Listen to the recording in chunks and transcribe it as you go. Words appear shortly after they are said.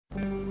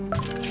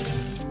Guys,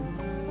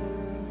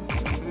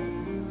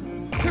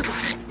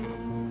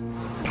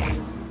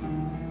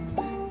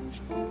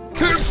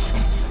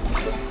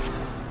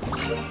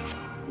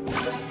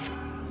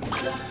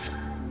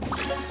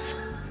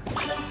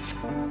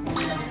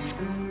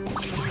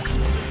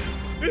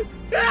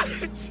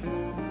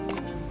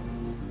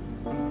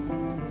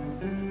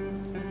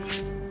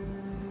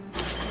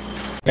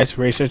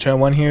 Racer Turn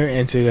 1 here,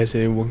 and today guys,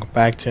 welcome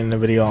back to another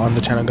video on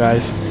the channel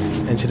guys.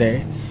 And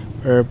today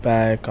we're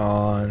back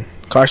on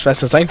Cars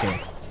Fast and Cycling.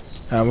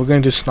 We're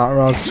going to do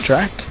SnotRod's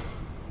track,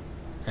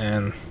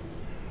 and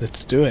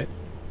let's do it.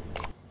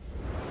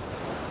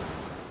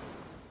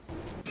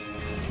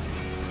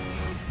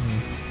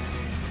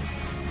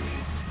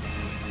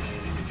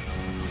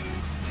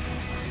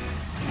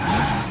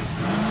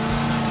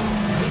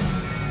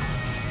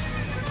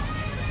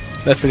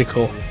 That's pretty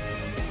cool.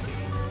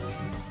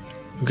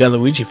 We got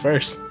Luigi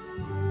first.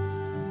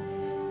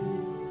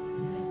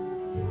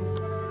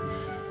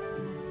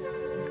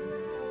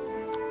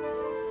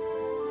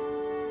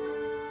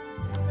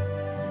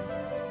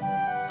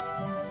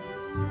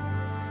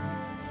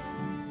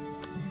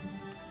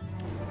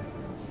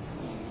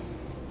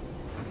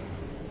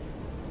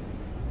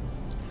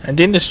 I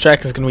think this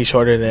track is gonna be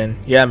shorter than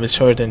it's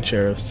shorter than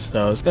Sheriff's,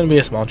 so it's gonna be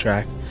a small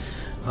track.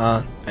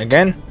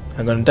 Again,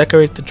 I'm gonna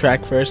decorate the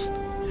track first,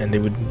 and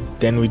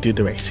then we do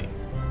the racing.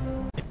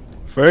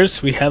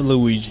 First, we have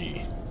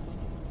Luigi.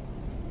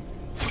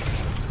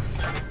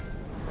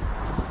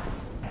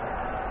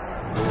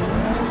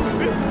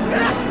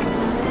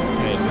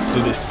 Okay, let's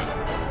do this.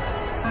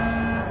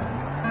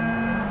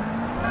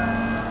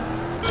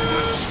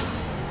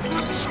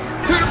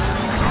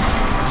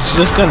 She's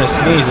just gonna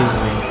sneeze,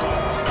 isn't he?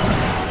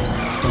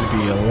 It's gonna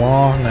be a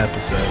long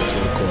episode to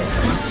record.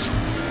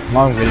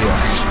 Long video,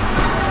 actually.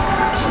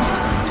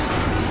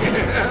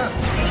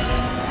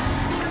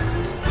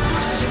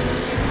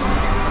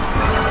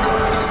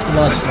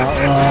 No, it's not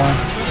wrong.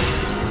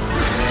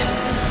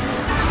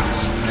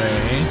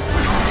 Okay.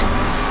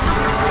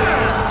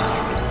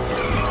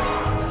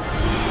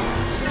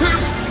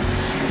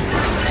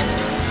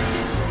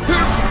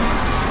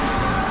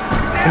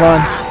 Come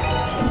on.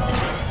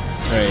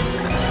 Alright.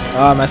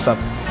 Oh, I messed up.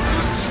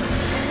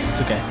 It's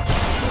okay.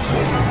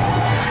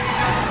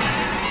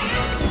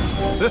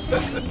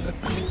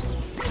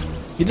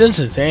 He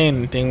doesn't say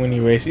anything when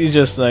he races. He's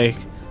just like,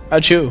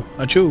 achoo,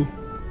 achoo.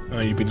 Oh,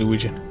 you be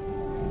Luigi.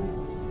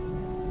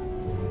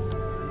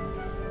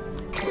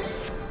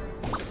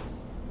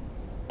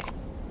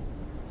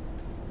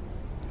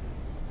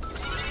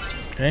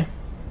 Okay.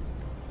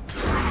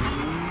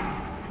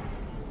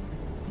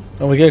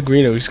 Oh, we get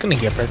Greedo. He's gonna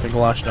get perfect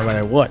launch no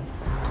matter what.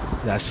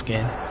 That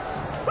skin.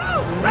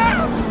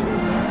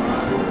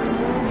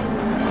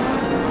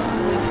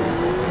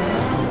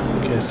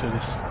 Okay, let's do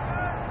this.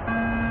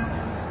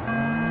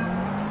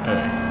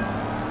 Alright.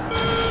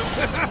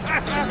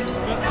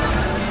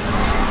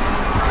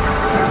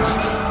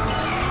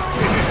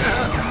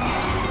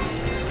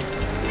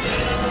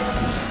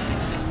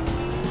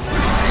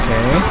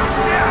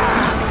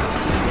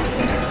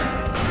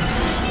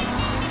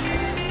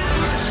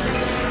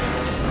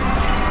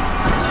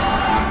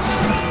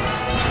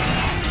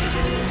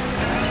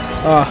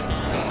 Ah,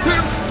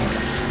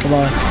 come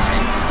on.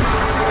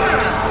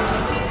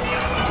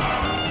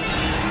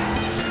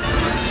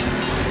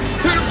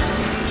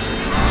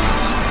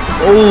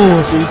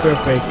 Oh, pretty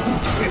perfect.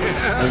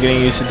 I'm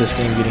getting used to this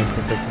game getting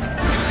perfect.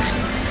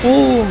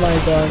 Oh my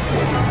god.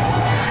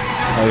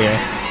 Oh yeah.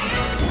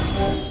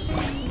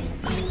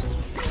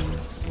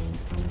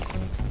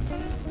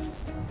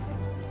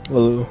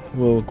 What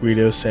will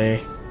Greedo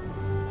say?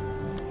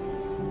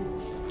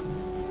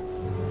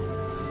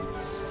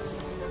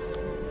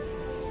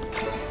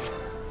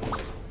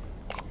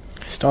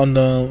 Don't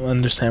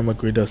understand what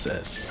Greedo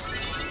says.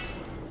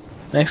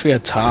 Next we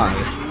have Todd.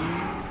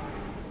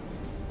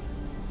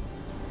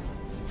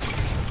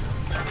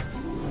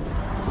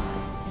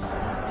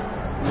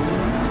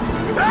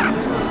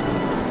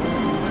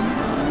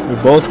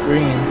 We're both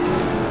green.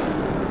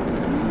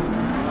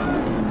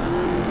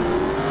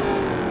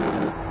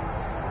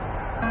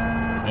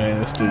 Alright,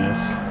 let's do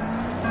this.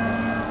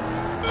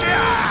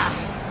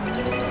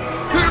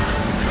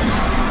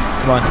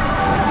 Come on.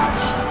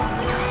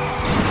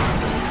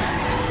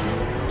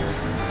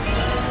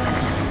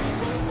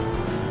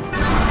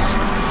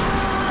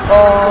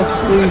 Oh,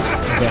 please.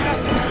 Okay.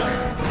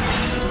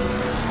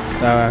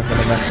 Now I'm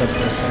gonna mess up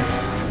for a second.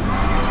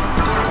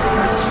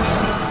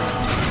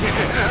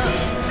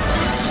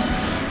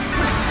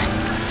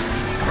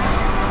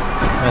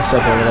 Mess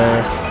up over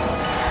there.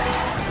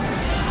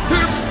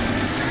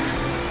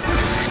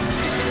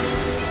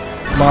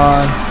 Come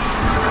on.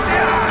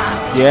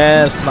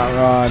 Yes,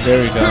 SnotRod.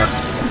 There we go.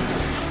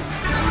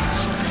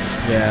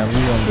 Yeah, we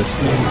won this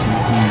easy.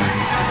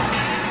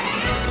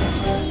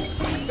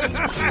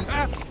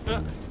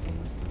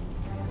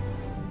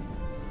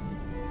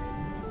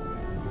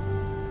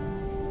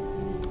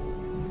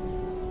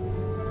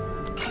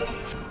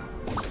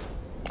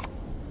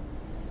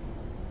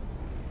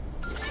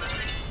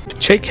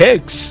 Jake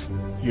Hicks.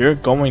 You're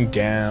going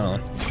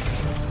down.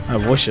 My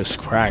voice just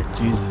cracked.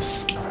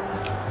 Jesus.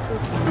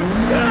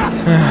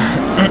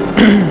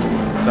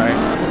 Sorry.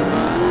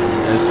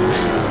 Let's do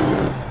this.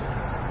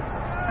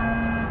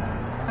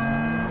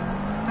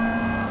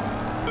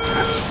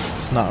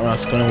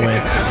 SnotRod's gonna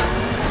win.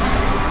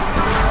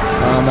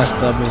 Oh, I messed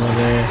up over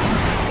there.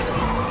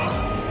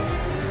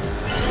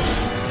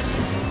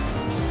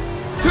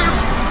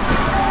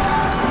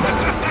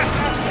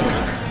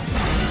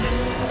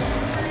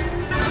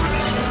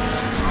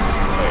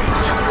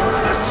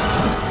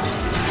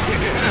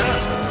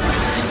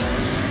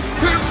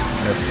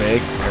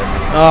 Perfect.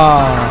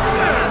 Oh,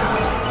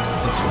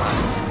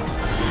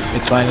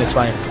 it's fine. It's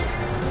fine.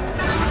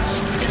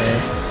 Okay.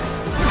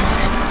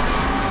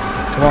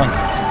 Come on.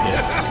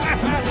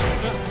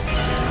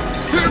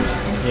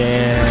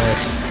 Yes.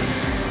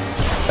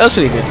 That was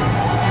pretty good.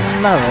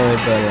 Not really,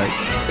 but like,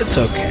 it's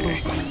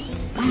okay.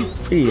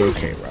 Pretty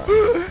okay, bro.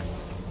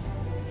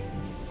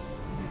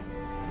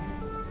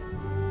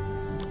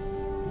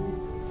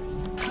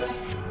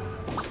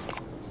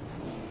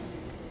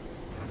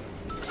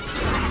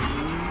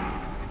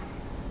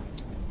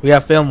 We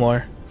got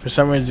Fillmore. For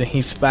some reason,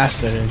 he's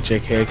faster than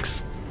Jake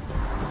Hicks.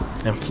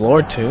 And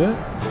Floor too.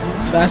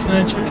 He's faster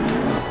than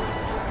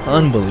Jake.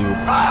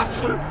 Unbelievable.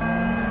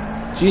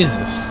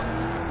 Jesus.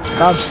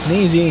 Stop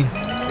sneezing.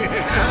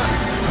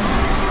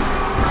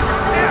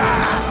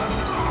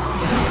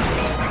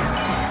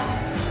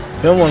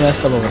 Fillmore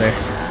messed up over there.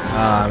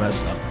 Ah, I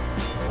messed up.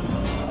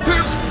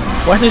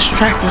 Why does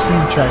tractors in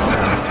the track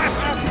now?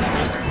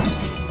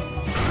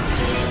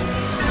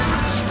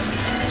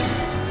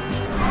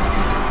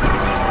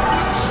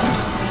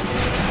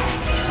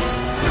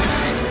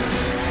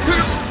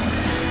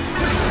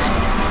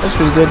 That's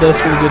pretty good,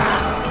 that's pretty good.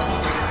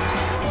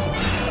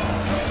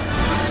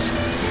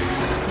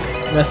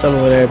 Messed up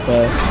over there,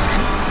 but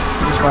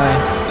it's fine.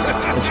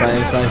 It's fine,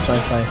 it's fine, it's fine,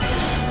 it's fine.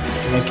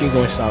 I'm gonna keep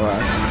going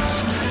SnotRod.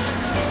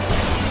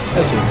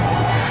 That's it.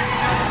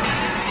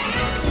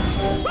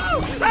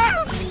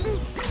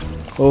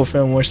 Cool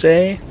film, we're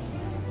saying.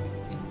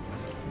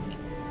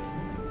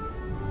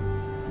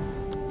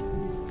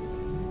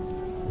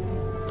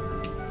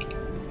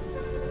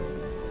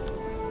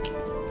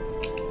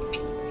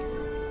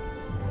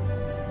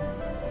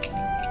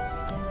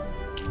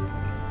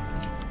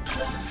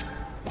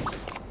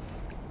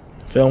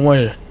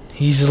 Fillmore,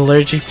 he's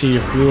allergic to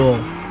your fuel.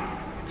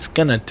 He's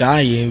gonna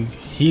die if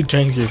he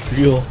drank your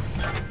fuel.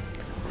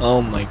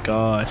 Oh my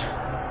god.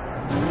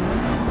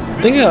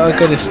 I think I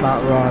got this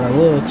SnotRod a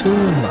little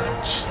too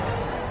much.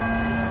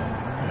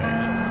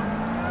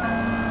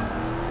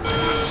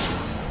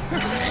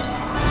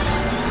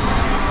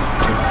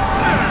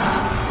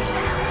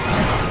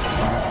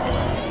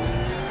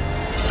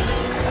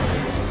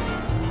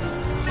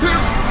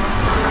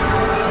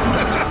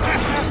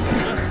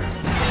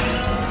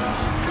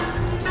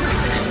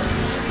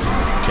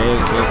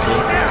 Okay.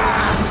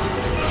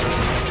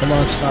 Come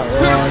on,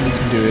 SnotRod, you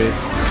can do it.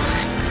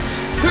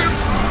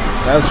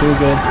 That was really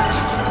good.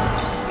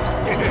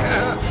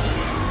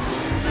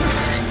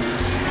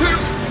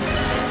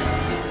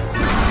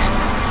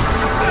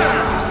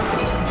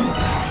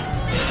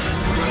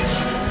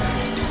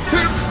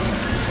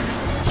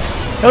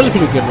 That was a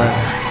pretty good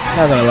round.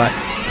 Not gonna lie.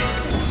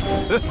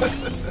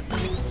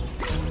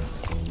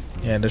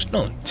 Yeah, there's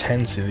no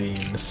intensity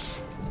in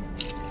this.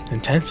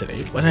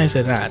 Intensity? When did I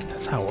say that?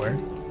 That's not a word.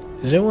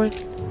 Is it a word?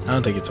 I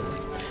don't think it's a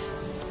word.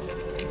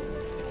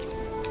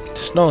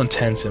 There's no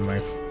intense in my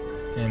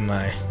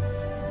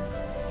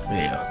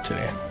video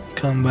today.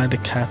 Come by the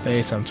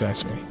cafe sometime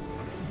to me.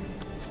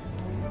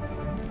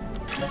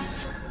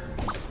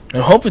 I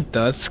hope it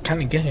does. It's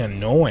kind of getting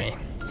annoying.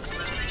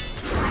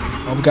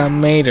 Oh, we got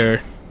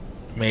Mater.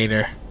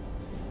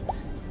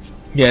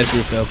 Yes,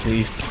 refill,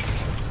 please.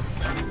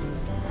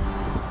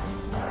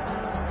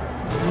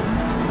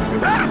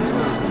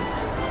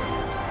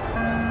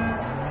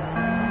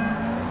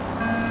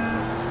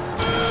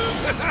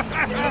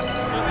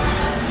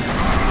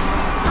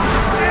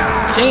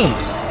 Dang.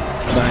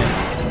 It's fine.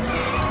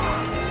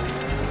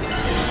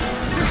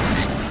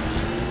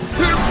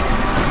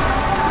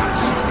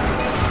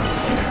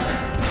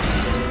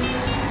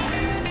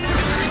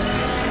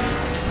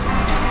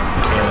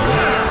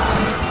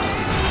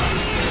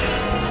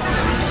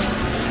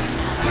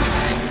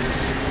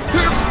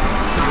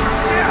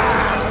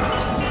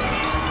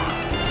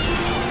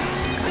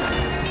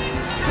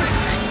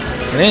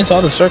 I didn't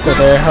saw the circle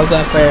there. How's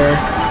that fair?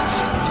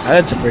 I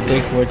had to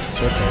predict what the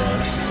circle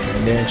was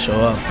and didn't show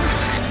up.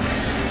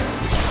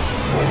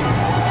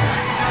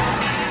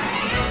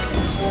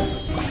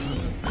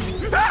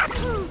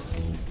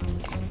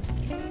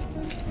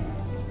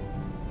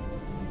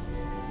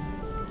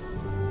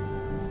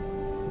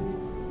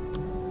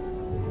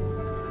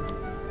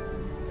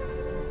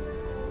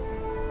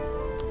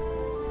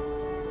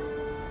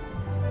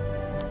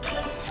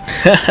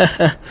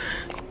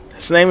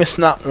 His name is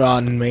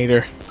SnotRod and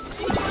Mater.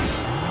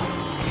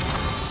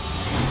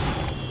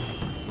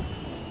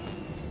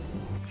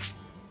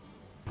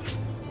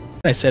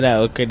 I said I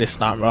looked at the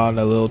SnotRod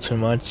a little too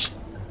much.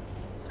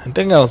 I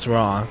think I was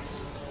wrong.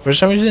 For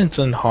some reason it's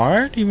on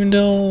hard, even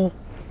though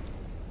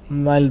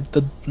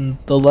the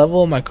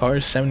level of my car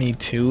is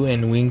 72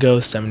 and Wingo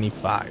is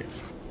 75.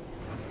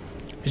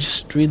 It's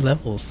just 3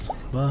 levels,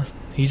 but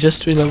he's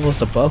just 3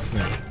 levels above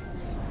me.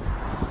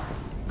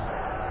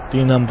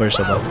 3 numbers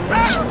above me.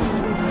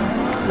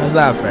 How's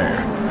that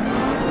fair?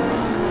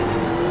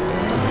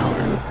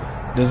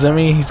 Doesn't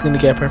mean he's gonna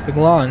get perfect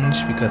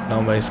launch because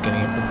nobody's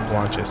getting perfect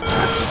launches.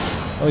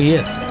 Oh, he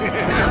is.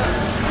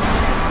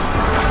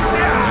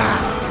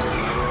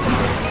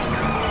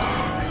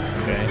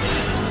 Okay.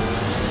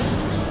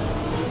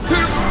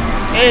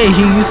 Hey,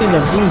 he's using the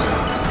boost.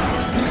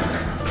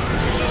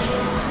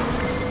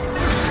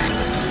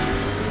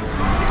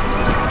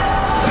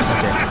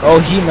 Okay. Oh,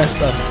 he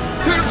messed up.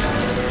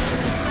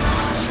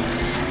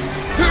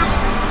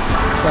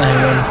 It's not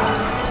him.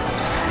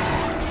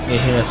 Yeah,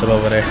 he messed up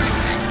over there.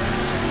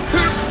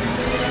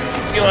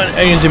 You know what?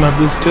 I'm using my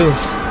boost too.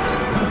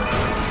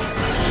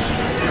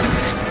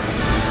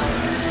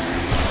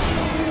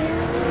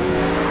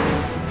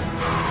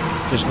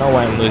 There's no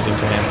way I'm losing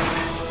to him.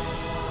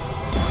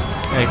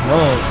 Like,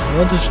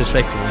 no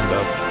disrespect to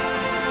Wingo.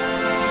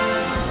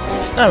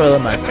 It's not really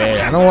my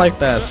favorite. I don't like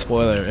that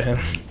spoiler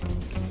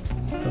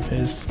of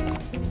his.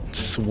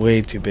 It's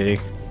way too big.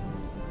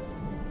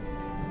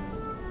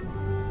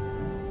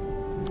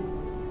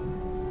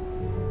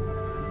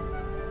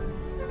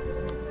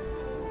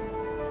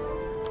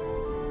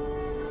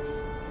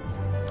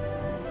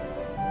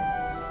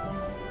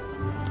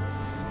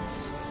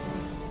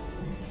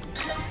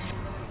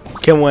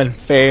 Can win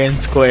fair and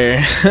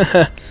square.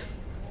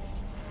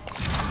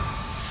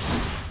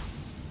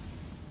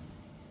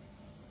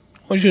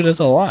 Oh shoot, that's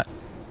a lot.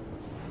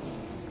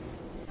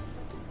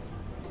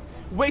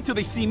 Wait till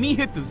they see me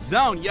hit the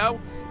zone, yo.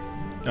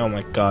 Oh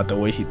my god, the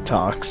way he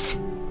talks.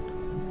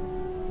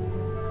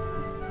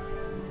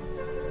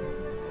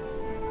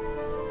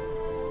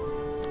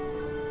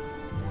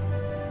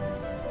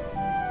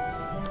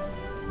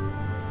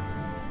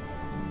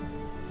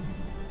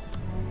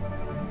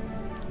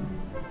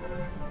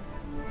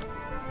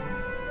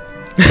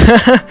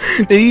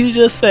 Did you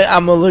just say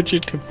I'm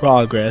allergic to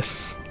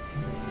progress?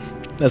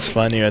 That's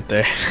funny right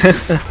there.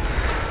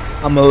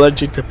 I'm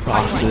allergic to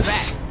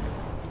progress.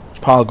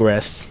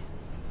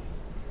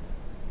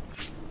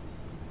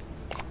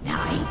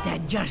 Now ain't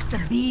that just the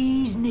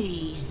bee's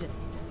knees?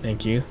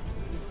 Thank you.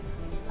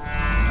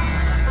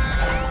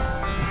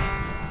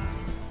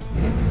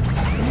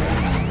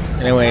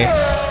 Anyway,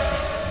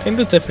 I think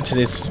that's it for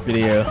today's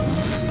video.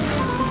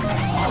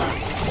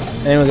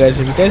 Anyway guys,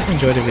 if you guys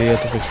enjoyed the video,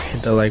 don't forget to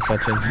hit the like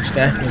button,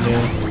 subscribe if you're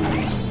new.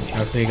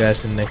 I'll see you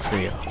guys in the next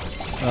video.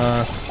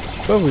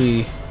 Before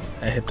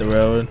I hit the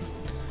road,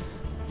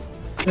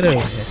 get over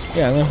here.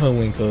 Yeah, I'm gonna put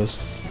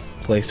Winko's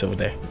place over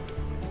there.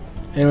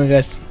 Anyway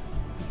guys,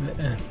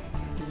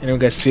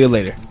 see you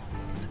later.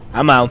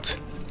 I'm out.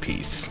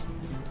 Peace.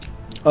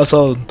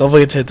 Also, don't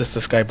forget to hit the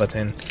subscribe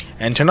button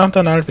and turn off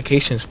the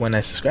notifications when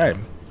I subscribe.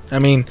 I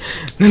mean,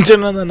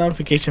 turn on the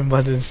notification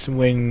buttons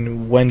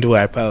when do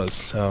I post.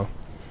 So.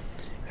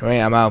 Alright,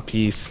 I'm out.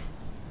 Peace.